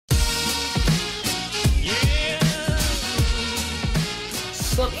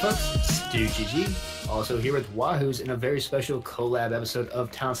up, folks? It's Stuge, also here with Wahooz in a very special collab episode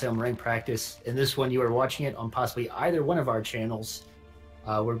of Salem Rank Practice. In this one, you are watching it on possibly either one of our channels.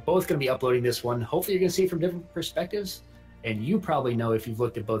 We're both going to be uploading this one. Hopefully, you're going to see it from different perspectives. And you probably know if you've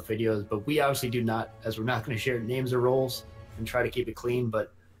looked at both videos, but we obviously do not, as we're not going to share names or roles and try to keep it clean.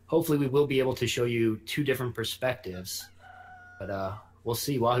 But hopefully, we will be able to show you two different perspectives. But we'll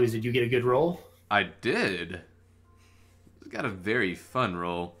see. Wahooz, did you get a good roll? I did. Got a very fun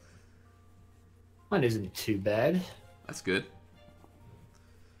roll. Mine isn't too bad. That's good.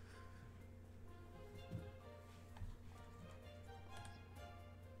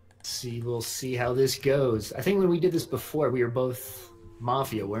 We'll see how this goes. I think when we did this before, we were both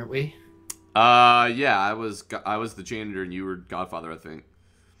Mafia, weren't we? Yeah, I was the janitor and you were Godfather, I think.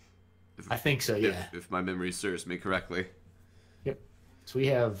 I think so, yeah. If my memory serves me correctly. Yep. So we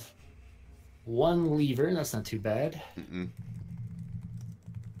have one lever. That's not too bad. Mm-mm.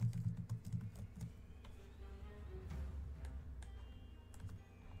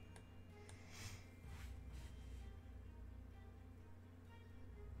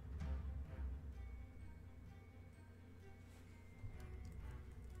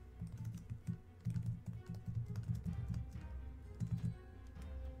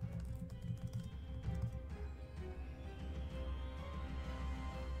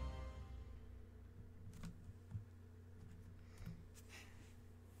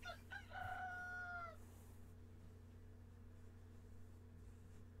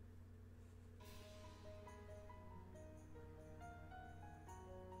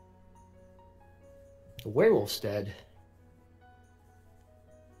 The werewolf's dead.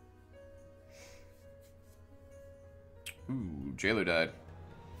 Ooh, jailer died.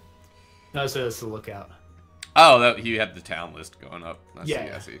 No, so that's the lookout. Oh, he had the town list going up. I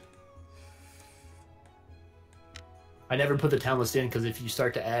see. I never put the town list in because if you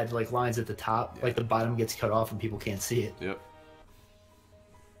start to add like lines at the top, like the bottom gets cut off and people can't see it. Yep.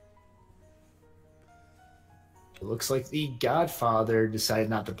 It looks like the Godfather decided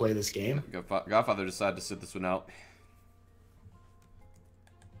not to play this game. Godfather decided to sit this one out.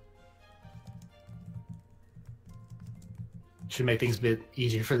 Should make things a bit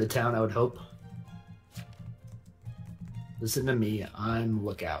easier for the town, I would hope. Listen to me, I'm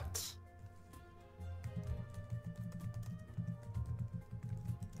lookout.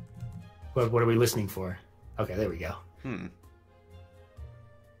 What are we listening for? Okay, there we go.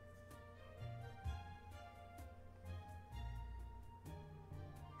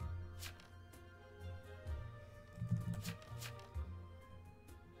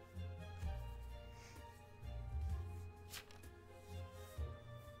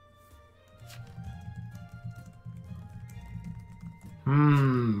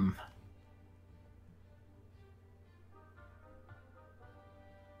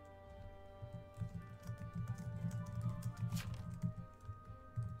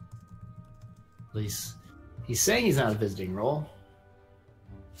 At least he's saying he's not a visiting role.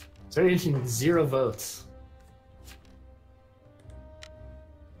 It's very interesting, 0 votes.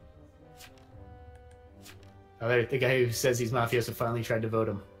 Oh, there, the guy who says he's mafioso finally tried to vote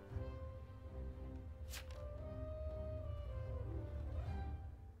him.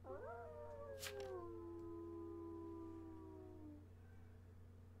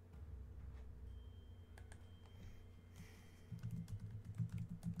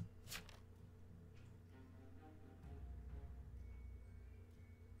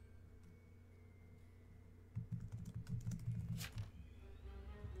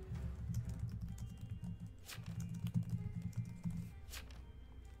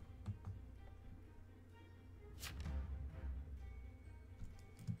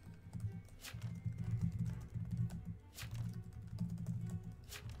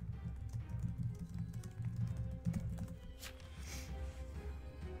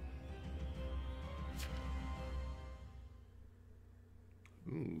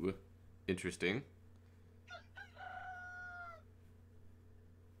 Ooh, interesting.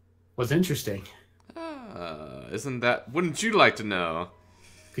 What's interesting? Wouldn't you like to know?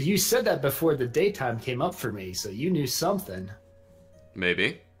 Because you said that before the daytime came up for me, so you knew something.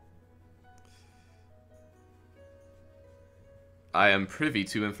 Maybe. I am privy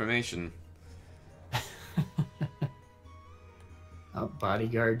to information. Oh,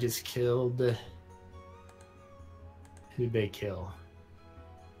 bodyguard just killed. Who'd they kill?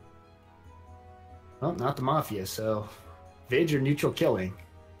 Well, not the Mafia, so Vig or neutral killing.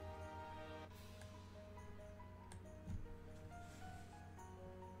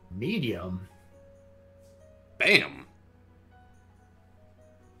 Medium. Bam!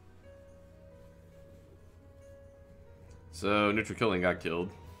 So neutral killing got killed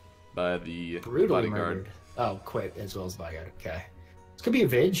by the Brutally bodyguard. murdered. Oh, quit as well as bodyguard. Okay. This could be a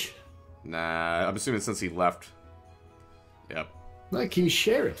Vig. Nah, I'm assuming since he left. Yep. Like he's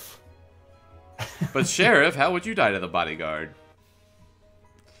sheriff. But sheriff, how would you die to the bodyguard?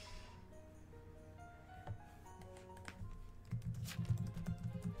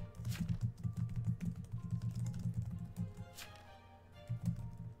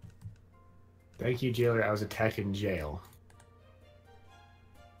 Thank you, jailer. I was attacked in jail.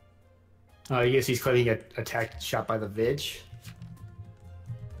 I guess he's claiming he got attacked, shot by the Vig.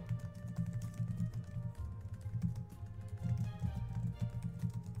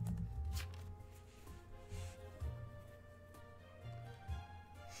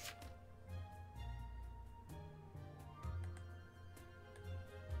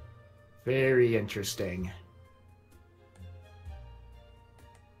 Very interesting.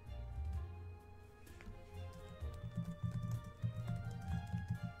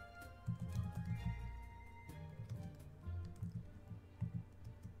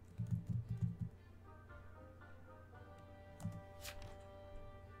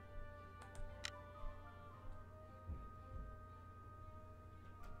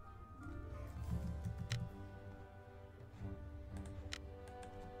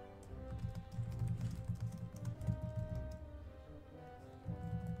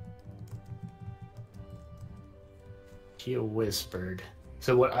 He whispered.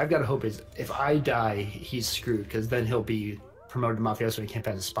 So what I've got to hope is if I die, he's screwed because then he'll be promoted to mafioso and he can't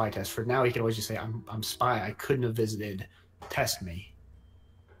pass a spy test. For now, he can always just say, I'm spy. I couldn't have visited. Test me.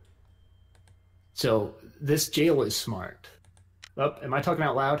 So this jail is smart. Oh, am I talking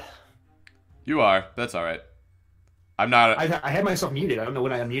out loud? You are. That's all right. I'm not. I had myself muted. I don't know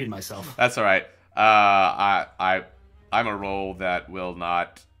when I unmuted myself. That's all right. I'm a role that will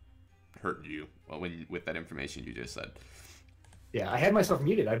not hurt you with that information you just said. Yeah, I had myself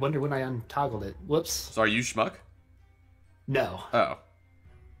muted. I wonder when I untoggled it. Whoops. So are you schmuck? No. Oh.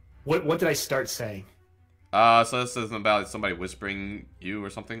 What did I start saying? So this is about somebody whispering you or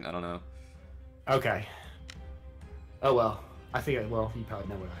something? I don't know. Okay. Oh, well. Well, you probably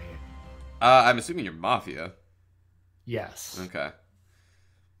know what I am. I'm assuming you're mafia. Yes. Okay.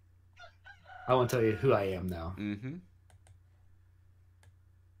 I won't tell you who I am, though. Mm-hmm.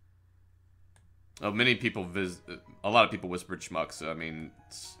 Oh, many people a lot of people whispered schmuck, so I mean,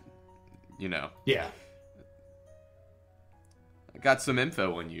 it's, you know. Yeah. I got some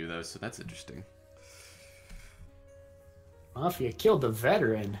info on you, though, so that's interesting. Mafia killed the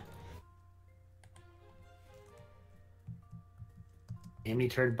veteran. And he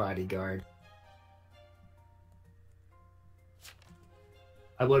turned bodyguard.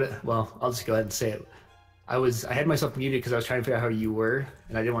 Well, I'll just go ahead and say it. I had myself muted because I was trying to figure out how you were,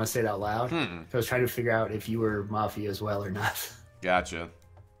 and I didn't want to say it out loud. So I was trying to figure out if you were Mafia as well or not. Gotcha.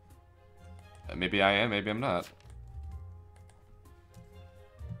 Maybe I am, maybe I'm not.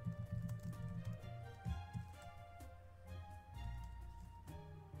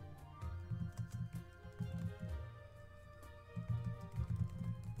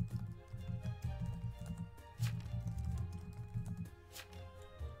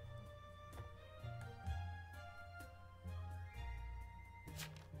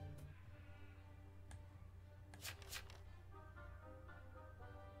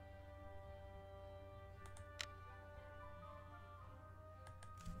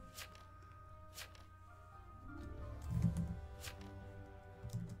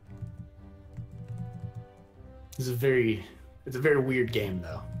 It's a very weird game,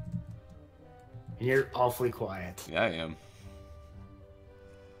 though. And you're awfully quiet. Yeah, I am.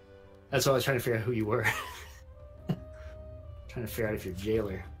 That's why I was trying to figure out who you were. Trying to figure out if you're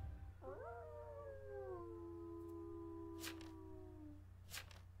jailer.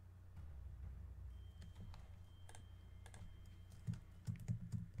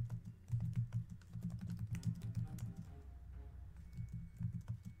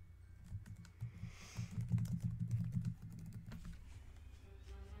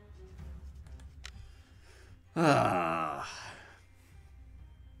 Ah.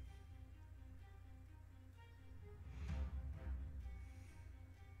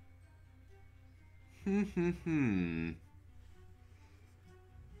 Hmm.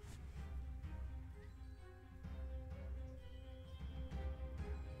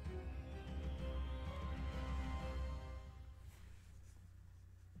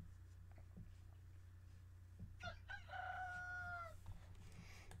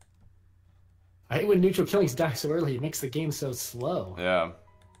 I hate when neutral killings die so early. It makes the game so slow. Yeah.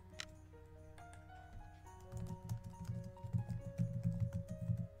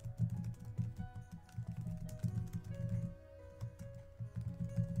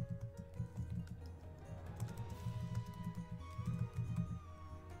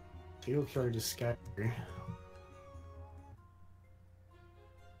 Serial killer disguiser.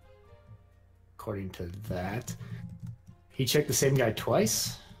 According to that, he checked the same guy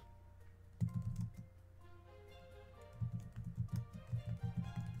twice.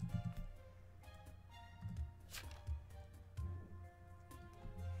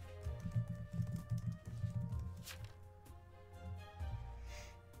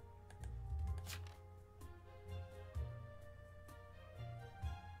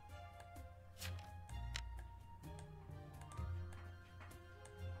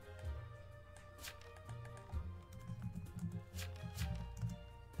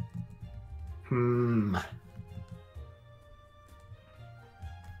 Hmm.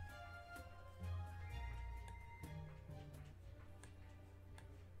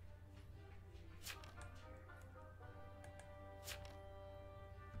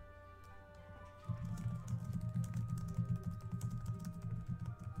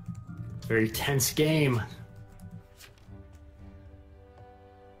 Very tense game.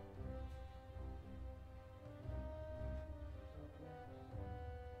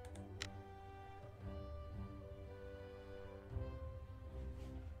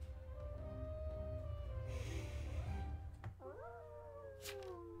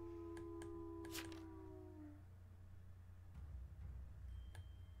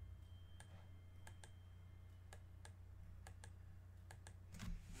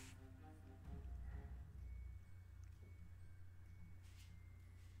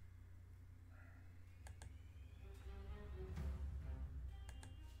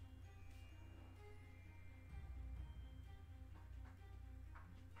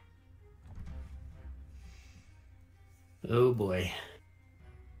 Oh boy.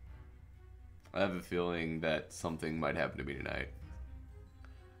 I have a feeling that something might happen to me tonight.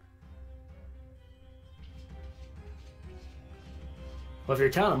 Well, if you're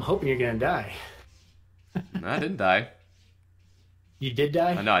telling, I'm hoping you're gonna die. No, I didn't die. You did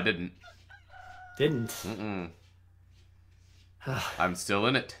die? No, I didn't. Didn't. Mm-mm. I'm still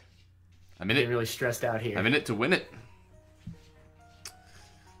in it. I'm in Getting it. really stressed out here. I'm in it to win it.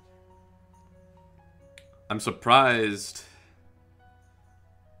 I'm surprised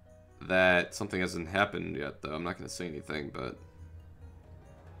that something hasn't happened yet, though. I'm not going to say anything, but...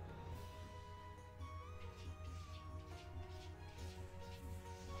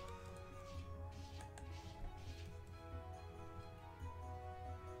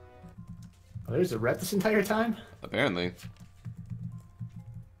 Oh, there's a rep this entire time? Apparently.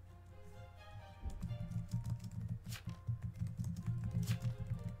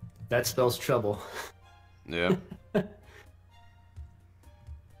 That spells trouble. Yeah.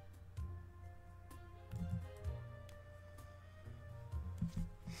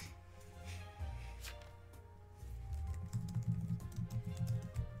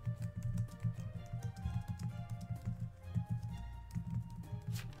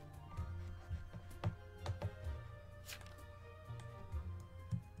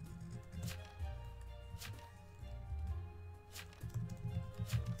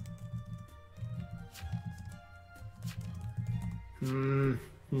 Hmm.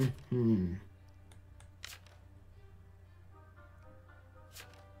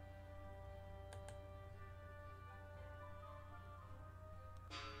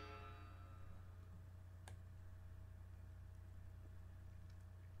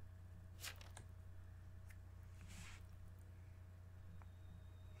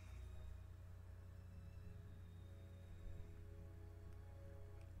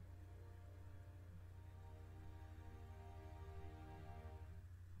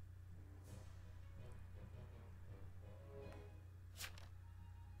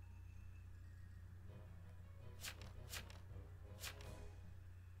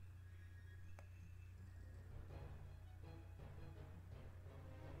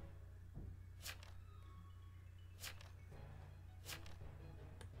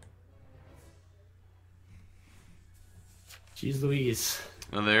 Jeez Louise.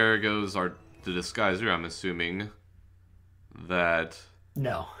 And there goes the disguiser, I'm assuming that...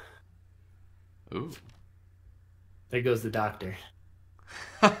 No. Ooh. There goes the doctor.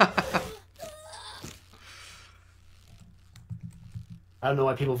 I don't know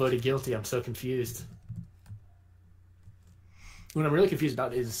why people voted guilty. I'm so confused. What I'm really confused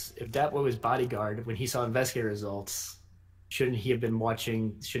about is if that was his bodyguard when he saw investigator results, shouldn't he have been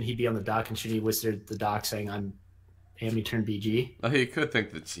watching? Shouldn't he be on the dock and should he whisper the doc saying, "I'm Amy turned BG"? He could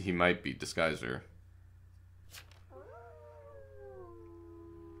think that he might be disguiser.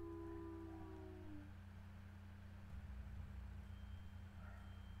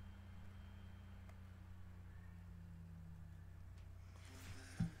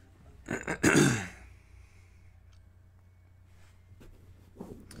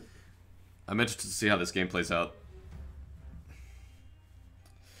 I'm interested to see how this game plays out.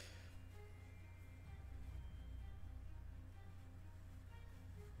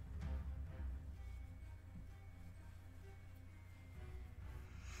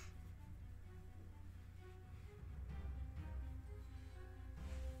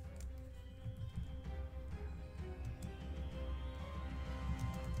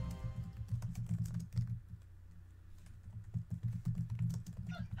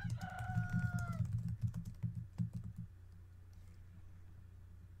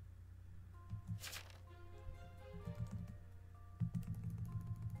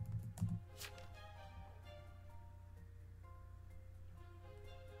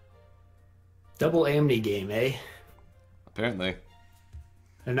 Double amnesty game, eh? Apparently.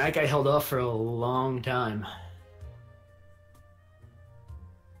 And that guy held off for a long time.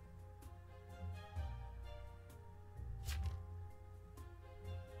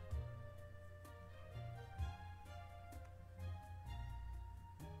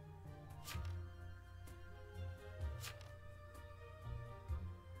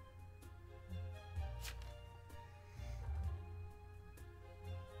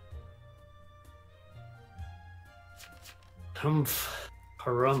 Humph.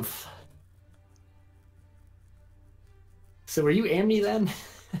 Harumph. So were you Amni then?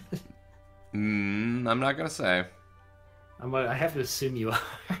 I'm not gonna say. I have to assume you are.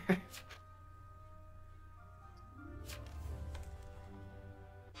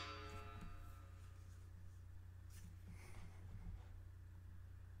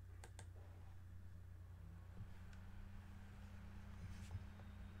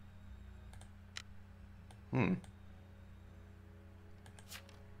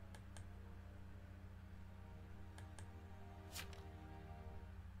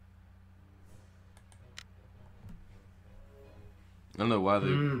 I don't know why they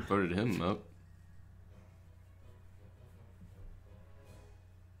voted him up.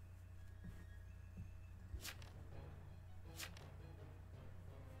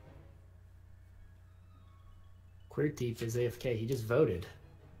 Quirteep is AFK. He just voted.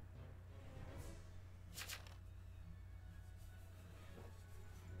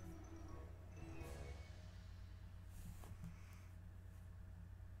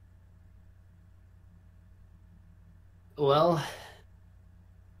 Well,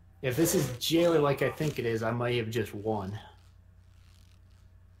 if this is Jailer like I think it is, I might have just won.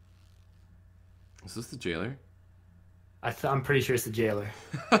 Is this the Jailer? I'm pretty sure it's the Jailer.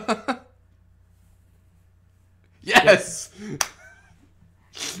 Yes!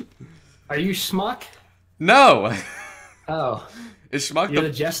 Are you Schmuck? No! Oh. Is Schmuck You're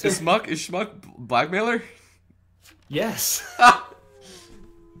the Jester? Is Schmuck blackmailer? Yes.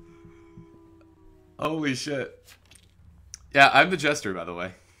 Holy shit. Yeah, I'm the Jester, by the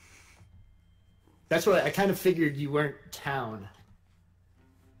way. That's what I kind of figured you weren't town.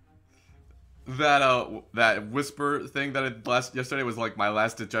 That whisper thing that I did yesterday was like my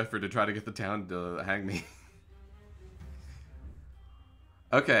last ditch effort to try to get the town to hang me.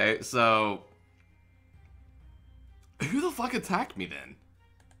 Okay, so who the fuck attacked me then?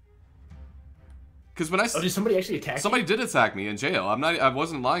 Because when did somebody actually attack you? Somebody did attack me in jail. I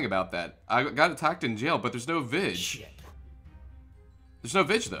wasn't lying about that. I got attacked in jail, but there's no vid. Shit. There's no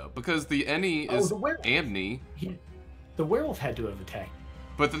vid though, because the Any is Amni. The werewolf had to have attacked.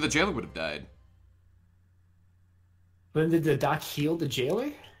 But then the jailer would have died. But did the doc heal the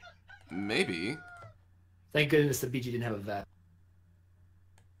Jailer? Maybe. Thank goodness the BG didn't have a vet.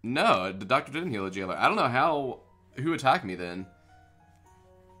 No, the doctor didn't heal the jailer. I don't know who attacked me then.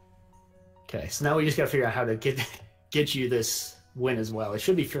 Okay, so now we just gotta figure out how to get you this win as well. It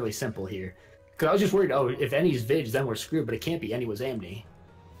should be fairly simple here. Because I was just worried, if Any's Vig, then we're screwed, but it can't be. Any was Amni.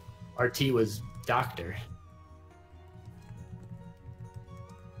 RT was Doctor.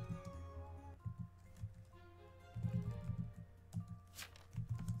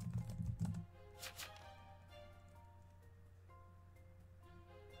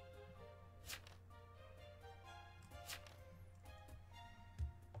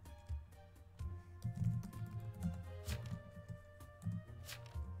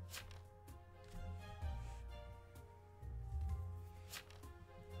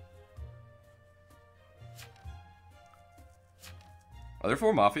 Are there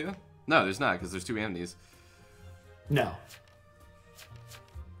 4 Mafia? No, there's not, because there's 2 Amnis. No.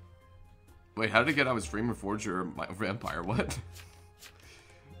 Wait, how did it get I was Dreamer, Forger, or Vampire? What?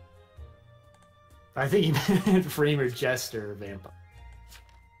 I think he meant Framer, Jester, Vampire.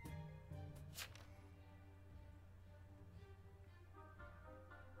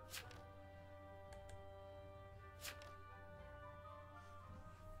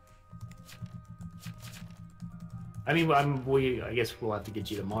 I mean, I guess we'll have to get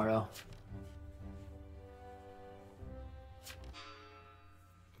you tomorrow.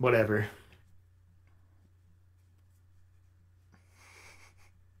 Whatever.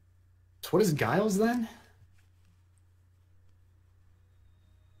 So what is Giles then?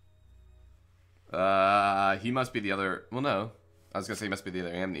 He must be the other. Well, no, I was gonna say he must be the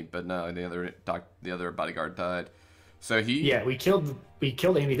other Amni, but no, the other bodyguard died. So he. Yeah, we killed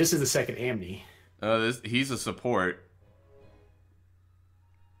Amni. This is the second Amni. He's a support.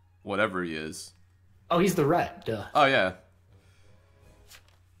 Whatever he is. Oh, he's the rat. Duh. Oh yeah.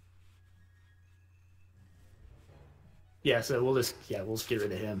 Yeah, so we'll just get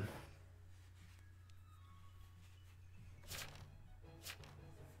rid of him.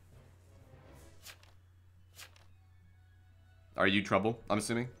 Are you trouble? I'm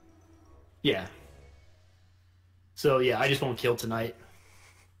assuming. Yeah. So yeah, I just won't kill tonight.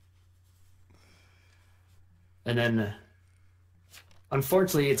 And then,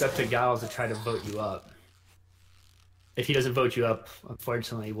 unfortunately, it's up to Giles to try to vote you up. If he doesn't vote you up,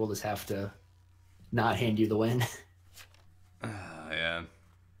 unfortunately, we'll just have to not hand you the win. Yeah.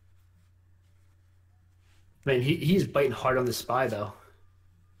 Man, he's biting hard on the spy, though.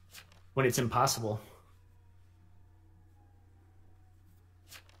 When it's impossible.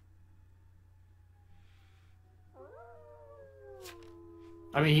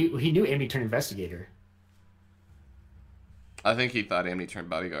 I mean, he knew Amni turned investigator. I think he thought Amni turned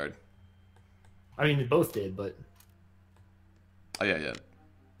bodyguard. I mean, they both did, but... Oh, yeah.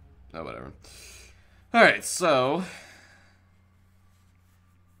 Oh, whatever. Alright, so...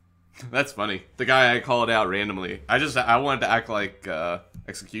 That's funny. The guy I called out randomly. I wanted to act like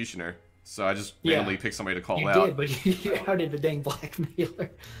executioner, so I just randomly picked somebody to call out. You did, but you outed the dang blackmailer.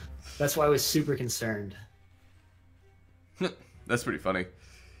 That's why I was super concerned. That's pretty funny.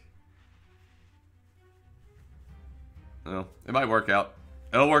 Well, it might work out.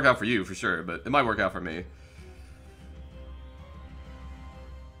 It'll work out for you, for sure, but it might work out for me.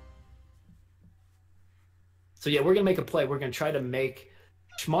 So yeah, we're gonna make a play. We're gonna try to make...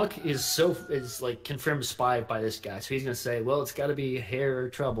 Schmuck is like confirmed spy by this guy, so he's gonna say, well, it's gotta be Hair or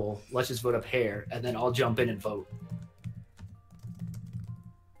Trouble. Let's just vote up Hair, and then I'll jump in and vote.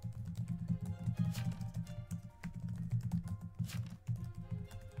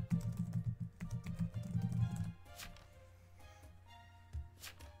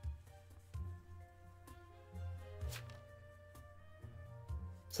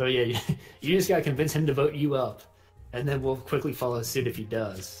 So yeah, you just gotta convince him to vote you up, and then we'll quickly follow suit if he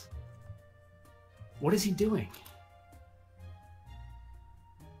does. What is he doing?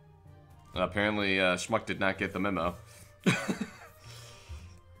 Apparently, Schmuck did not get the memo.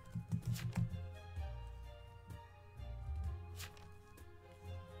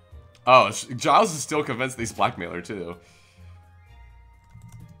 Oh, Giles is still convinced he's blackmailer, too.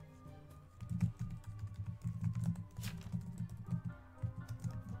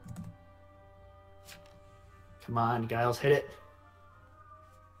 Come on, Giles, hit it.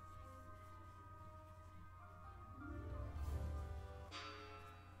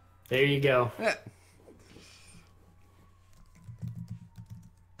 There you go. Yeah.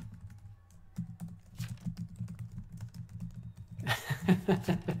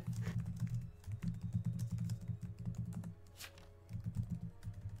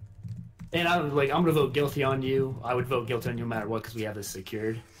 And I was like, I'm gonna vote guilty on you. I would vote guilty on you no matter what because we have this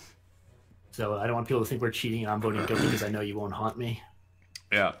secured. So I don't want people to think we're cheating and I'm voting guilty because I know you won't haunt me.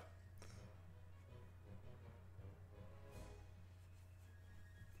 Yeah.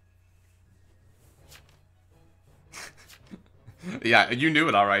 Yeah, you knew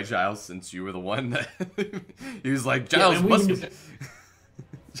it all right, Giles, since you were the one that... He was like, Giles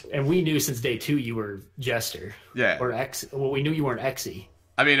and we knew since day 2 you were Jester. Yeah. Or well, we knew you weren't Exy.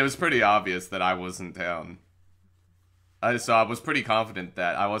 I mean, it was pretty obvious that I wasn't down. So I was pretty confident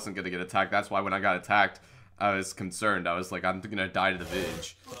that I wasn't going to get attacked. That's why when I got attacked, I was concerned. I was like, I'm going to die to the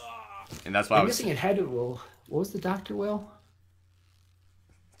Vig. And that's why I'm guessing it had to... Well, what was the Dr. Will?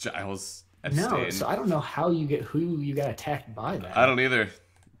 Giles... No, so I don't know who you got attacked by that. I don't either,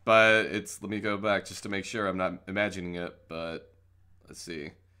 but let me go back just to make sure I'm not imagining it, but let's see.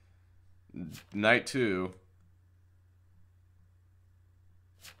 Night 2.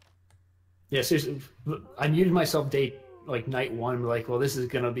 Yeah, seriously, I muted myself night 1, like, well, this is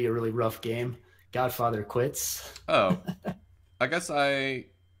going to be a really rough game. Godfather quits. Oh, I guess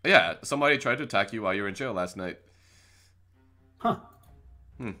yeah, somebody tried to attack you while you were in jail last night. Huh.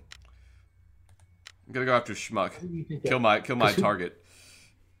 I'm gonna go after Schmuck. Kill my target.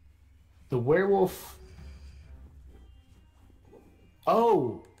 The werewolf.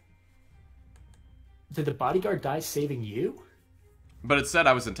 Oh. Did the bodyguard die saving you? But it said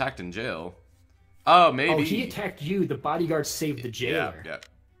I was intact in jail. Oh, maybe. Oh, he attacked you. The bodyguard saved the jailer. Yeah.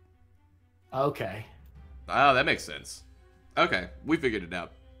 Okay. Oh, that makes sense. Okay, we figured it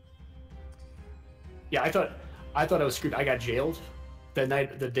out. Yeah, I thought I was screwed. I got jailed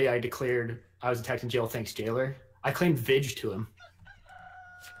the day I declared I was attacked in jail. Thanks, jailer. I claimed Vig to him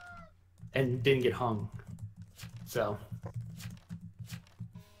and didn't get hung. So,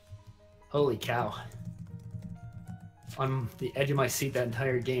 holy cow! On the edge of my seat that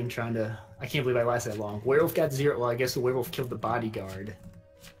entire game, trying to. I can't believe I lasted that long. Werewolf got 0. Well, I guess the werewolf killed the bodyguard.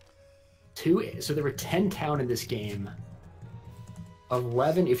 2. So there were 10 town in this game.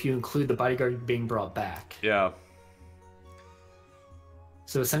 11 if you include the bodyguard being brought back. Yeah.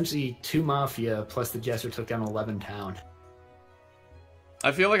 So essentially 2 Mafia plus the Jester took down 11 town.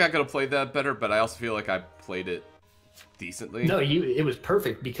 I feel like I could have played that better, but I also feel like I played it decently. No, it was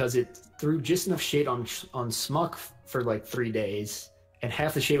perfect because it threw just enough shade on Smuck for like 3 days, and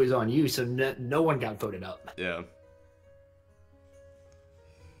half the shade was on you, so no one got voted up. Yeah.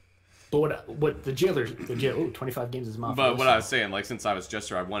 But what the jailer, 25 games is Mafia. But what I was saying, like, since I was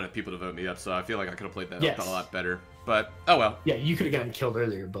Jester, I wanted people to vote me up, so I feel like I could have played that up a lot better. But, oh well. Yeah, you could have gotten killed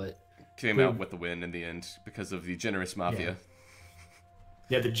earlier, but... Came out with the win in the end because of the generous Mafia.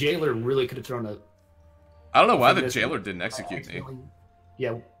 Yeah, the jailer really could have thrown a... I don't know why the jailer didn't execute me.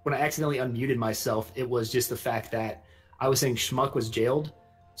 Yeah, when I accidentally unmuted myself, it was just the fact that I was saying Schmuck was jailed.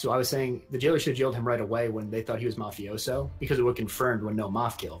 So I was saying the jailer should have jailed him right away when they thought he was mafioso, because it would have confirmed when no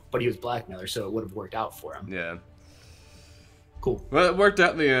Maf kill. But he was blackmailer, so it would have worked out for him. Yeah. Cool. Well, it worked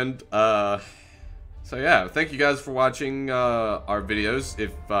out in the end. So yeah, thank you guys for watching our videos.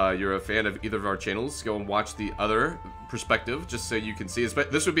 If you're a fan of either of our channels, go and watch the other perspective just so you can see.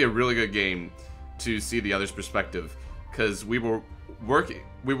 This would be a really good game to see the other's perspective, because we were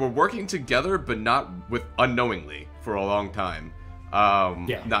working together, but not unknowingly for a long time.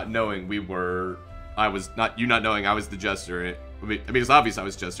 Not knowing not knowing I was the Jester. I mean, it's obvious I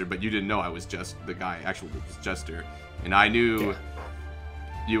was Jester, but you didn't know I was just the guy actually was Jester, and I knew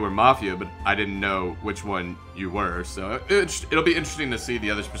you were Mafia, but I didn't know which one you were. So it'll be interesting to see the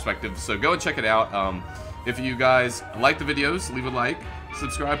other's perspective. So go and check it out. If you guys like the videos, leave a like,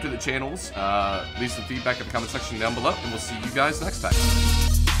 subscribe to the channels, leave some feedback in the comment section down below, and we'll see you guys next time.